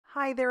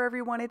Hi there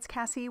everyone, it's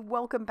Cassie.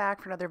 Welcome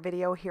back for another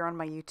video here on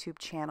my YouTube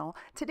channel.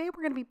 Today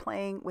we're going to be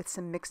playing with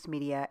some mixed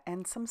media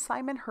and some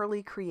Simon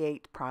Hurley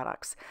Create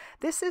products.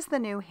 This is the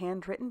new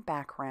handwritten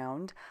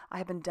background. I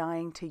have been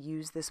dying to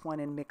use this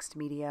one in mixed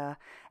media,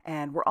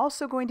 and we're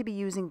also going to be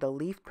using the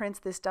leaf prints.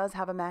 This does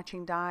have a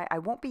matching die. I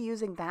won't be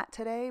using that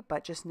today,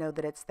 but just know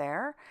that it's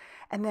there.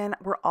 And then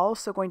we're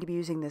also going to be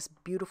using this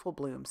beautiful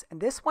blooms, and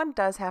this one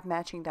does have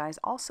matching dies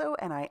also,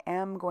 and I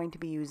am going to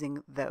be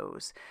using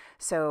those.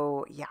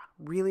 So yeah,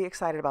 really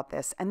excited about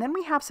this. And then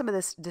we have some of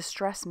this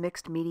distress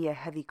mixed media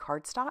heavy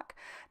cardstock.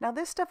 Now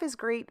this stuff is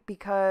great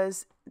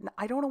because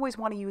I don't always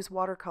want to use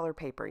watercolor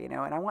paper,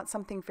 and I want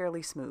something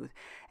fairly smooth.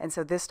 And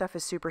so this stuff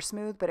is super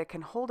smooth, but it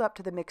can hold up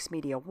to the mixed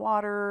media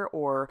water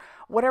or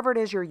whatever it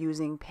is you're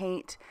using,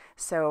 paint.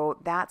 So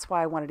that's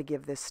why I wanted to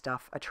give this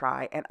stuff a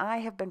try, and I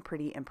have been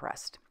pretty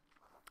impressed.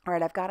 All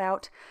right, I've got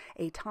out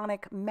a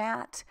tonic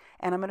matte,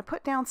 and I'm going to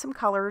put down some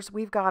colors.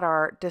 We've got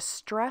our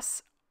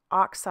Distress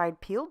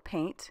Oxide peeled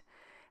paint.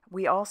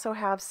 We also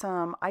have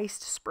some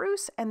iced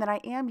spruce, and then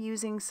I am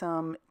using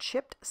some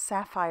chipped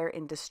sapphire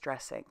in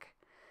distress ink.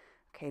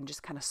 Okay, and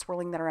just kind of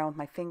swirling that around with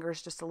my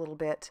fingers just a little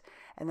bit,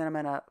 and then I'm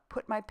going to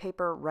put my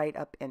paper right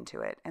up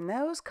into it. And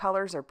those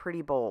colors are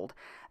pretty bold.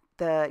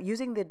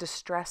 Using the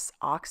distress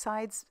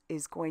oxides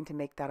is going to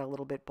make that a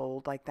little bit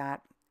bold like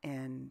that,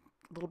 and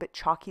a little bit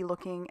chalky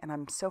looking, and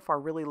I'm so far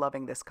really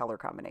loving this color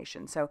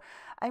combination. So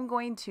I'm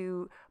going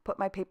to put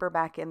my paper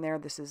back in there.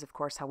 This is of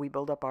course how we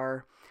build up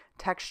our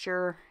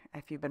texture.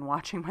 If you've been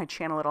watching my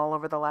channel at all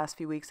over the last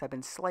few weeks, I've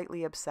been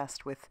slightly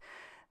obsessed with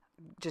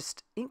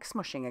just ink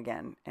smushing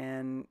again,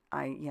 and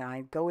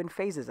I go in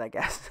phases, I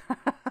guess.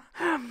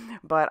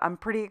 But I'm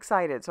pretty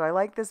excited. So I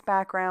like this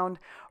background.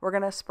 We're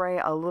going to spray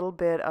a little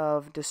bit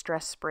of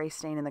Distress Spray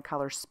Stain in the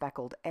color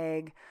Speckled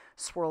Egg.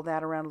 Swirl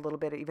that around a little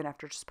bit, even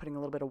after just putting a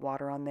little bit of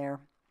water on there.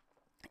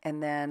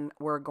 And then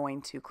we're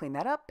going to clean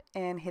that up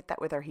and hit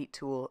that with our heat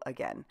tool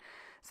again.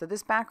 So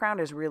this background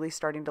is really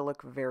starting to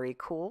look very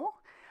cool.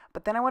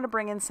 But then I want to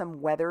bring in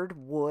some weathered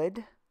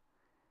wood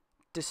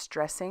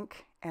distress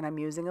ink, and I'm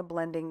using a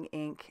blending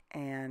ink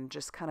and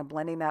just kind of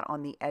blending that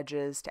on the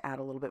edges to add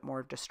a little bit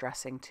more of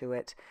distressing to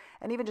it,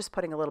 and even just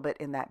putting a little bit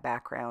in that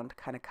background,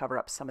 kind of cover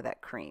up some of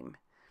that cream.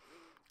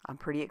 I'm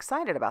pretty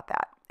excited about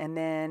that. And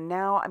then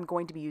now I'm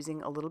going to be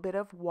using a little bit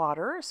of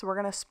water, so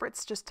we're going to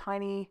spritz just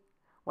tiny,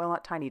 well,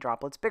 not tiny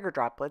droplets, bigger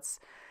droplets,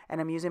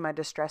 and I'm using my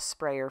distress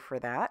sprayer for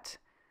that.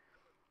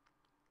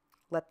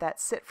 Let that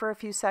sit for a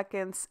few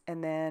seconds,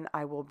 and then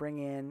I will bring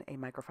in a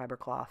microfiber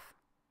cloth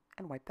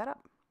and wipe that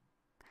up.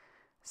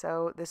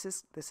 So this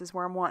is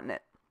where I'm wanting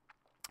it.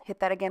 Hit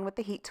that again with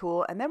the heat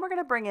tool, and then we're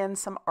going to bring in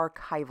some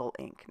archival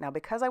ink. Now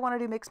because I want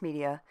to do mixed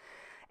media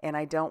and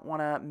I don't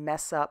want to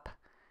mess up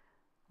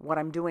what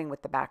I'm doing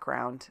with the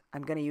background,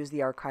 I'm going to use the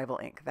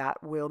archival ink.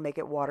 That will make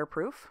it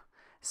waterproof.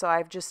 So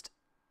I've just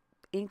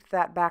inked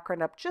that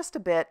background up just a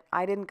bit.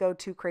 I didn't go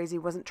too crazy,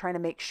 wasn't trying to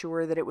make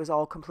sure that it was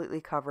all completely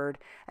covered,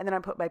 and then I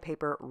put my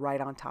paper right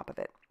on top of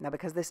it. Now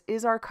because this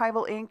is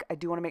archival ink, I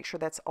do want to make sure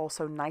that's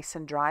also nice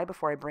and dry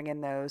before I bring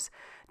in those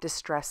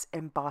Distress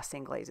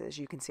embossing glazes.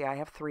 You can see I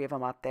have 3 of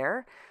them up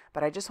there,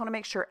 but I just want to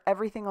make sure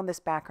everything on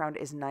this background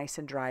is nice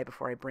and dry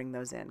before I bring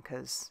those in,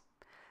 because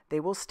they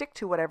will stick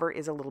to whatever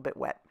is a little bit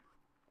wet.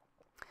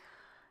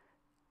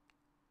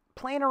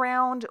 Playing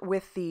around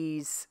with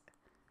these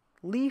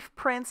leaf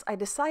prints, I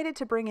decided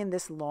to bring in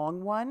this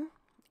long one,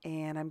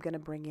 and I'm going to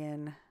bring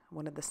in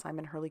one of the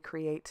Simon Hurley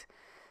Create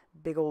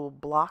big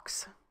old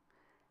blocks,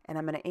 and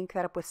I'm going to ink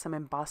that up with some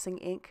embossing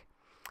ink.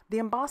 The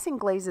embossing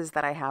glazes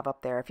that I have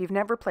up there, if you've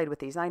never played with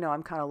these, I know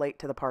I'm kind of late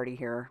to the party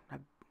here.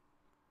 I'm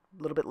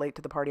a little bit late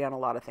to the party on a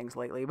lot of things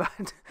lately,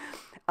 but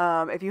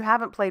if you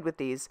haven't played with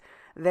these,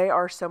 they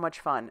are so much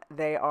fun.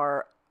 They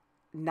are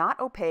not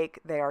opaque,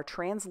 they are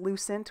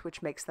translucent,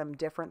 which makes them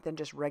different than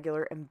just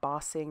regular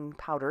embossing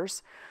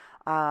powders.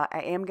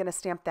 I am going to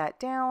stamp that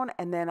down,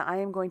 and then I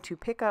am going to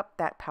pick up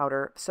that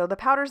powder. So the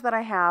powders that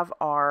I have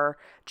are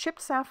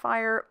chipped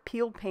sapphire,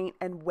 peeled paint,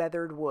 and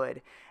weathered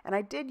wood. And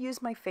I did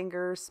use my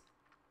fingers,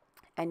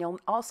 and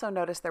you'll also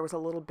notice there was a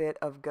little bit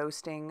of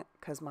ghosting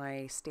because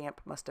my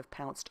stamp must have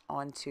pounced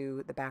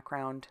onto the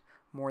background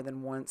more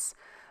than once.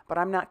 But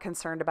I'm not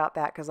concerned about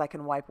that because I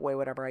can wipe away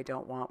whatever I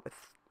don't want with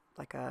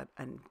like a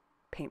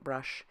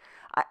paintbrush.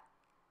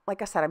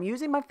 Like I said, I'm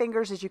using my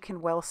fingers, as you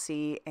can well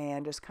see,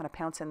 and just kind of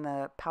pouncing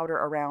the powder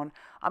around.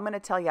 I'm going to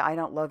tell you, I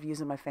don't love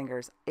using my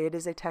fingers. It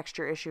is a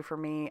texture issue for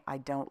me. I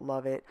don't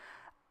love it.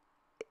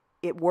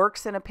 It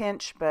works in a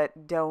pinch,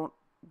 but don't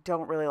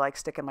really like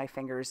sticking my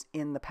fingers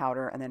in the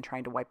powder and then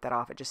trying to wipe that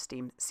off. It just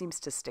seems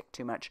to stick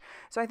too much.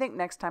 So I think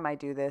next time I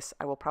do this,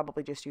 I will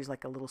probably just use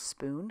like a little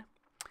spoon,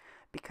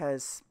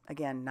 because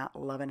again, not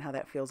loving how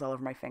that feels all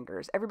over my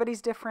fingers. Everybody's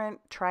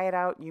different. Try it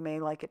out. You may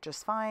like it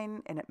just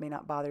fine and it may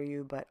not bother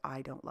you, but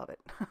I don't love it.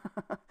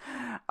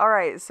 All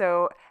right,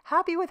 so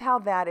happy with how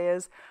that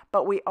is,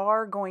 but we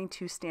are going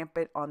to stamp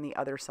it on the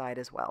other side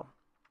as well.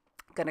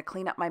 Going to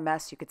clean up my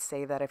mess. You could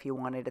save that if you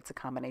wanted. It's a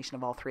combination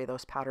of all 3 of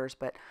those powders,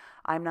 but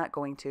I'm not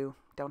going to.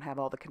 Don't have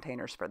all the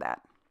containers for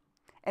that.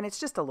 And it's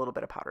just a little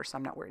bit of powder, so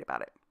I'm not worried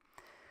about it.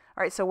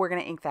 All right, so we're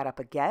going to ink that up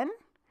again,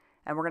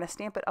 and we're going to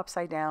stamp it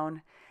upside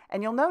down.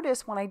 And you'll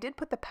notice when I did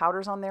put the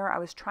powders on there, I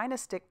was trying to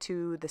stick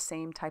to the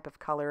same type of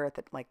color. At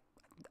the, like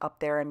up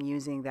there, I'm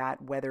using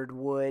that weathered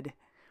wood,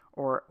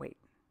 or wait,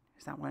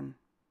 is that one?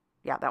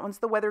 Yeah, that one's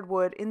the weathered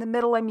wood. In the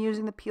middle, I'm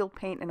using the peeled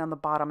paint, and on the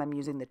bottom, I'm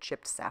using the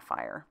chipped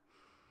sapphire.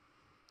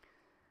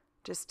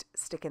 Just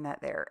sticking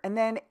that there. And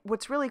then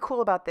what's really cool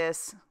about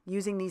this,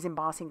 using these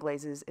embossing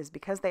glazes, is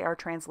because they are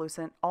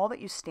translucent, all that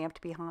you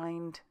stamped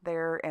behind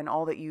there and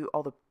all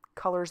the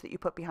colors that you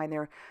put behind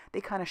there,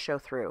 they kind of show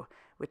through,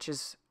 which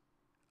is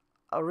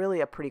really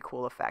a pretty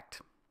cool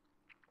effect.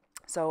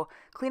 So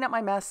clean up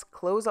my mess,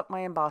 close up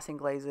my embossing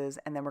glazes,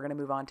 and then we're going to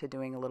move on to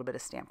doing a little bit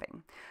of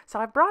stamping. So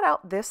I've brought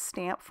out this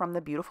stamp from the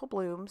Beautiful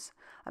Blooms.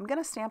 I'm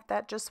going to stamp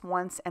that just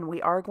once, and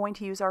we are going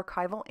to use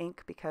archival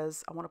ink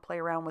because I want to play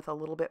around with a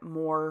little bit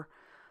more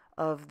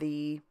of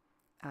the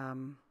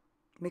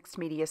mixed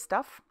media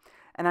stuff.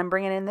 And I'm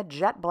bringing in the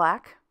jet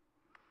black,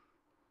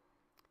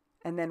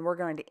 and then we're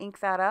going to ink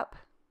that up.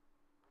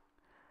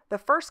 The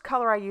first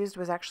color I used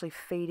was actually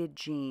Faded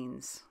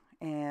Jeans,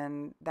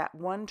 and that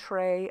one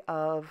tray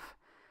of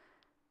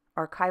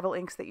archival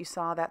inks that you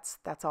saw,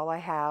 that's all I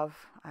have.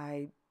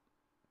 I,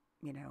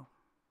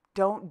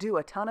 don't do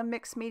a ton of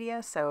mixed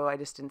media, so I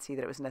just didn't see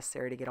that it was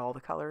necessary to get all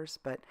the colors,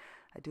 but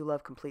I do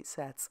love complete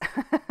sets.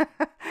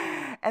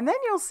 And then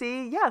you'll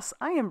see, yes,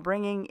 I am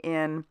bringing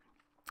in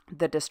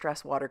the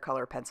Distress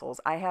watercolor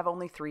pencils. I have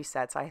only 3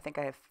 sets. I think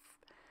I have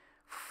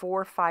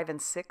 4, 5,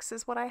 and 6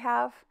 is what I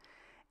have.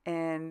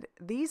 And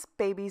these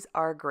babies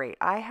are great.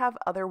 I have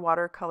other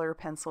watercolor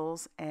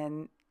pencils,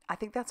 and I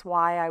think that's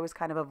why I was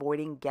kind of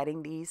avoiding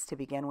getting these to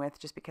begin with,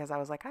 just because I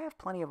was like, I have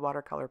plenty of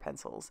watercolor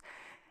pencils.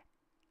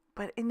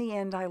 But in the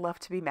end, I love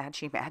to be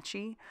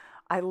matchy-matchy.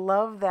 I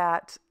love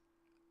that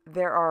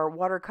there are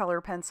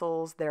watercolor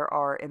pencils, there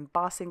are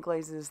embossing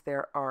glazes,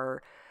 there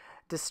are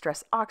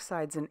Distress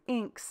oxides and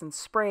inks and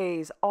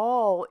sprays,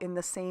 all in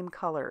the same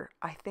color.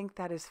 I think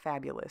that is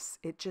fabulous.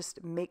 It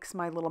just makes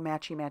my little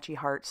matchy-matchy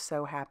heart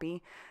so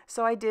happy.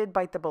 So I did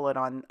bite the bullet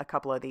on a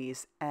couple of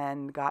these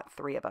and got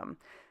 3 of them.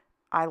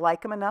 I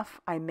like them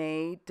enough. I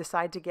may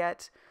decide to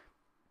get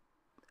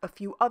a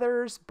few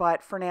others,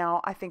 but for now,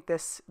 I think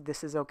this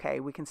is okay.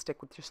 We can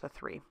stick with just the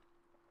 3.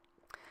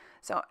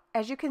 So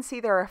as you can see,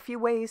 there are a few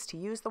ways to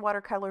use the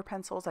watercolor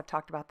pencils. I've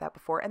talked about that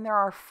before, and there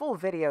are full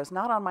videos,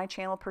 not on my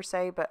channel per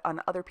se, but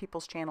on other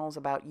people's channels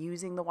about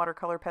using the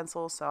watercolor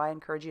pencils, so I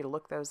encourage you to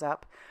look those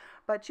up.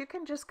 But you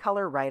can just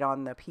color right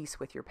on the piece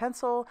with your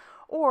pencil,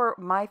 or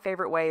my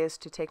favorite way is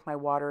to take my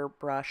water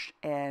brush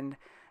and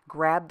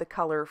grab the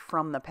color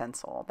from the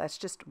pencil. That's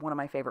just one of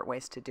my favorite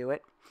ways to do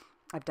it.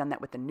 I've done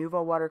that with the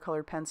Nuvo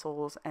watercolor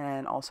pencils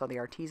and also the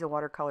Arteza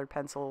watercolor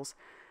pencils,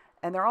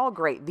 and they're all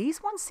great.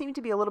 These ones seem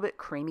to be a little bit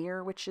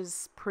creamier, which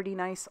is pretty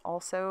nice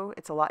also.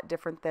 It's a lot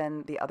different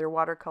than the other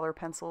watercolor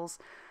pencils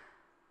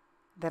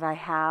that I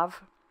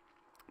have,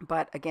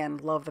 but again,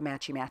 love the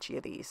matchy-matchy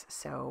of these,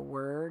 so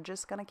we're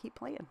just going to keep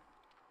playing.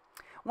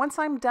 Once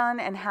I'm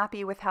done and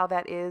happy with how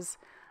that is,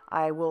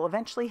 I will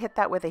eventually hit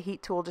that with a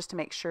heat tool just to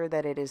make sure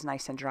that it is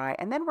nice and dry.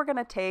 And then we're going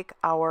to take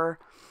our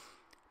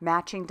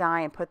matching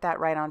die and put that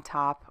right on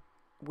top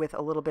with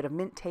a little bit of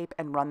mint tape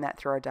and run that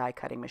through our die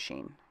cutting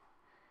machine.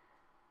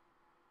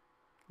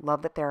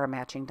 Love that there are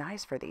matching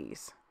dies for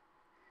these.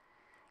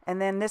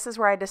 And then this is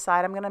where I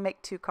decide I'm going to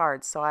make 2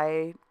 cards. So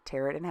I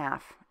tear it in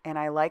half. And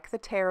I like the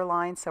tear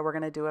line, so we're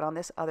going to do it on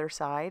this other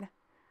side.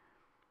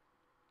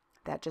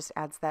 That just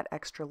adds that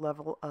extra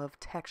level of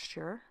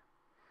texture.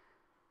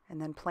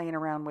 And then playing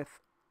around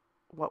with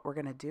what we're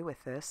going to do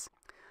with this.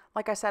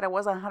 Like I said, I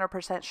wasn't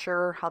 100%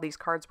 sure how these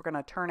cards were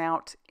going to turn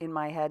out in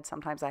my head.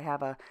 Sometimes I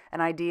have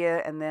an idea,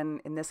 and then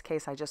in this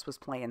case, I just was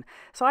playing.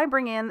 So I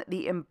bring in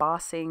the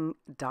embossing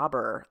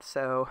dauber.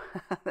 So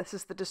this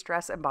is the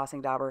Distress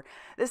embossing dauber.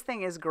 This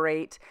thing is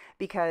great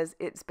because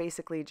it's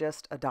basically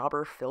just a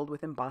dauber filled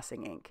with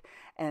embossing ink.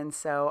 And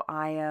so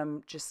I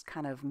am just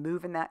kind of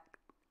moving that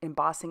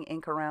embossing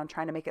ink around,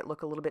 trying to make it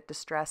look a little bit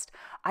distressed.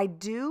 I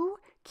do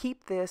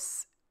keep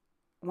this,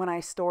 when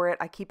I store it,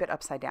 I keep it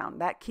upside down.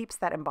 That keeps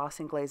that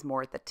embossing glaze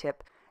more at the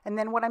tip. And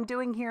then what I'm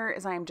doing here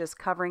is I'm just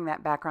covering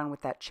that background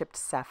with that chipped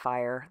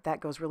sapphire.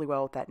 That goes really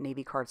well with that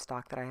navy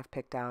cardstock that I have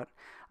picked out.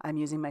 I'm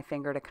using my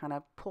finger to kind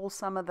of pull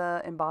some of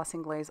the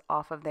embossing glaze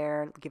off of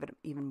there, give it an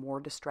even more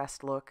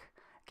distressed look.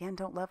 Again,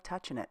 don't love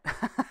touching it.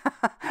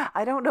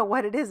 I don't know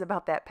what it is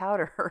about that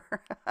powder.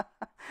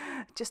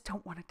 Just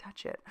don't want to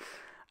touch it.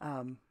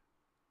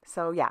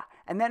 So yeah,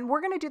 and then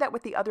we're going to do that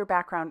with the other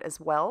background as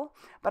well,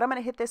 but I'm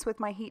going to hit this with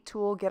my heat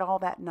tool, get all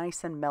that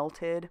nice and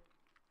melted,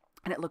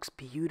 and it looks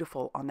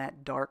beautiful on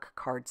that dark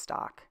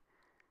cardstock.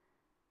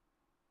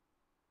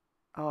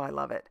 Oh, I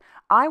love it.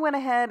 I went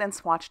ahead and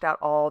swatched out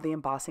all the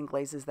embossing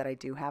glazes that I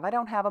do have. I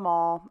don't have them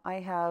all. I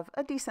have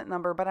a decent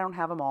number, but I don't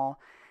have them all.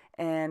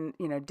 And,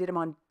 did them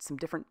on some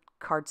different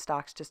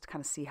cardstocks just to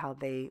kind of see how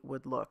they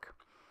would look.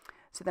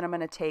 So then I'm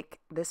going to take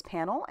this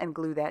panel and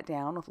glue that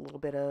down with a little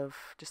bit of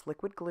just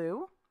liquid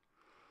glue.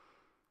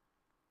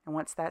 And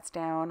once that's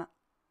down,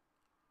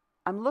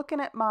 I'm looking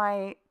at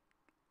my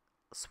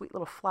sweet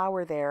little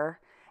flower there,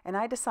 and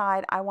I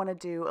decide I want to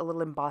do a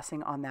little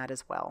embossing on that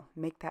as well.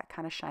 Make that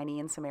kind of shiny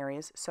in some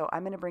areas. So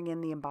I'm going to bring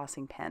in the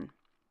embossing pen.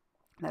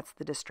 That's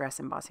the Distress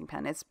embossing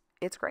pen.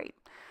 It's great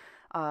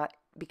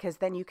because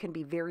then you can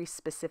be very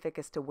specific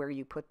as to where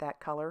you put that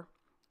color,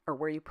 or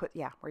where you put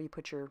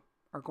your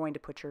going to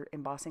put your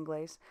embossing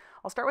glaze.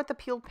 I'll start with the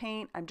peeled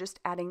paint. I'm just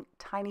adding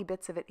tiny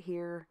bits of it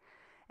here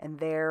and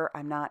there.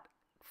 I'm not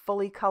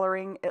fully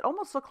coloring. It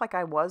almost looked like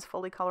I was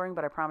fully coloring,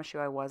 but I promise you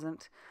I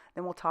wasn't.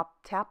 Then we'll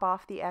tap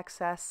off the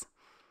excess,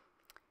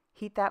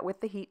 heat that with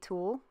the heat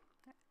tool.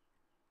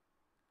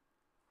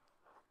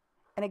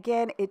 And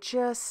again, it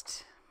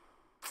just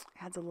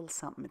adds a little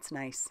something. It's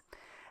nice.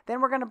 Then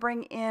we're going to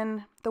bring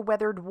in the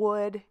weathered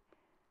wood,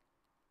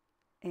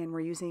 and we're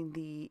using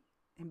the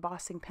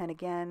embossing pen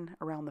again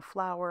around the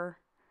flower.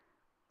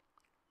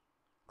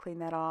 Clean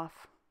that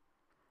off.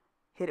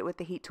 Hit it with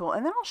the heat tool,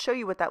 and then I'll show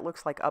you what that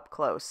looks like up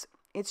close.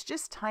 It's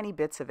just tiny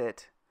bits of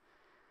it.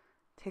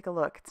 Take a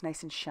look. It's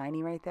nice and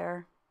shiny right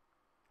there.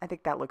 I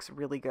think that looks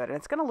really good, and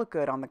it's going to look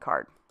good on the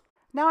card.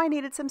 Now I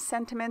needed some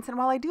sentiments, and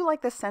while I do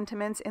like the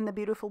sentiments in the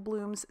Beautiful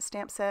Blooms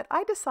stamp set,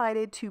 I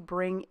decided to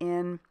bring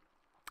in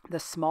the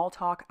Small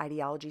Talk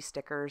Ideology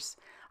stickers.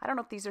 I don't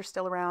know if these are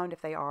still around.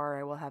 If they are,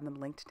 I will have them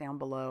linked down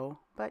below.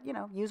 But, you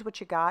know, use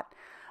what you got.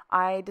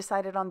 I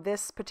decided on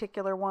this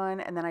particular one,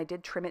 and then I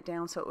did trim it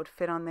down so it would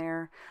fit on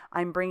there.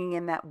 I'm bringing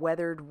in that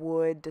weathered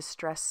wood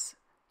distress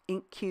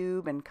ink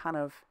cube and kind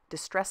of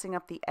distressing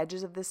up the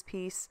edges of this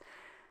piece,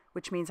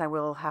 which means I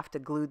will have to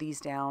glue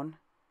these down.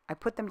 I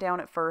put them down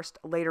at first.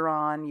 Later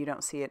on, you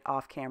don't see it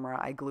off camera,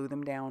 I glue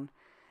them down.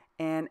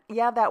 And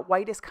yeah, that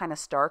white is kind of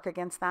stark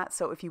against that.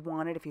 So if you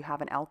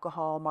have an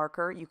alcohol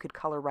marker, you could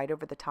color right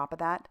over the top of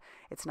that.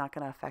 It's not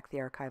going to affect the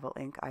archival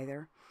ink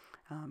either.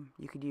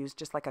 You could use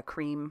just like a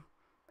cream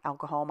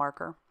alcohol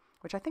marker,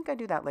 which I think I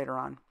do that later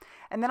on.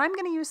 And then I'm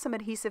going to use some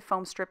adhesive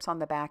foam strips on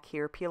the back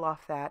here, peel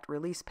off that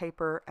release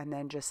paper, and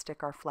then just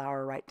stick our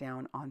flower right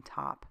down on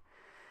top.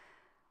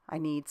 I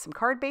need some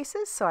card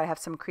bases, so I have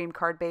some cream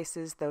card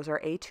bases. Those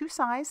are A2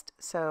 sized,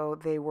 so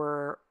they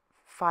were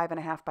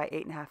 5.5 by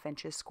 8.5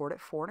 inches, scored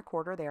at 4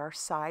 1/4. They are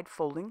side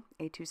folding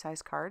A2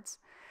 size cards.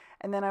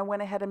 And then I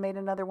went ahead and made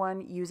another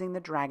one using the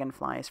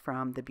dragonflies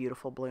from the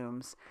Beautiful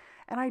Blooms.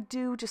 And I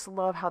do just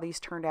love how these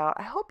turned out.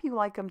 I hope you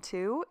like them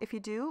too. If you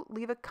do,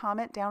 leave a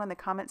comment down in the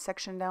comment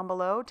section down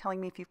below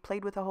telling me if you've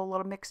played with a whole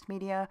lot of mixed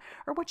media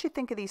or what you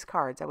think of these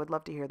cards. I would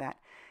love to hear that.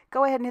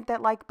 Go ahead and hit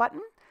that like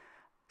button.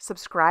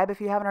 Subscribe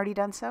if you haven't already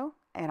done so.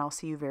 And I'll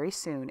see you very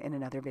soon in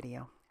another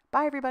video.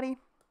 Bye, everybody.